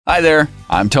Hi there,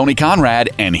 I'm Tony Conrad,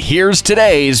 and here's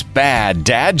today's bad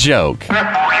dad joke.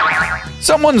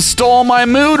 Someone stole my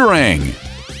mood ring,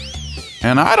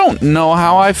 and I don't know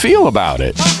how I feel about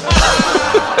it.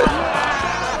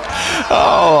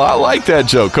 Oh, I like that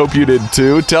joke. Hope you did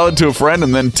too. Tell it to a friend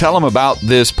and then tell them about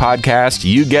this podcast.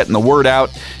 You getting the word out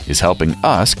is helping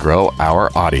us grow our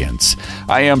audience.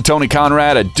 I am Tony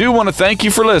Conrad. I do want to thank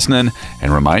you for listening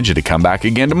and remind you to come back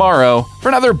again tomorrow for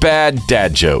another bad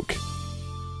dad joke.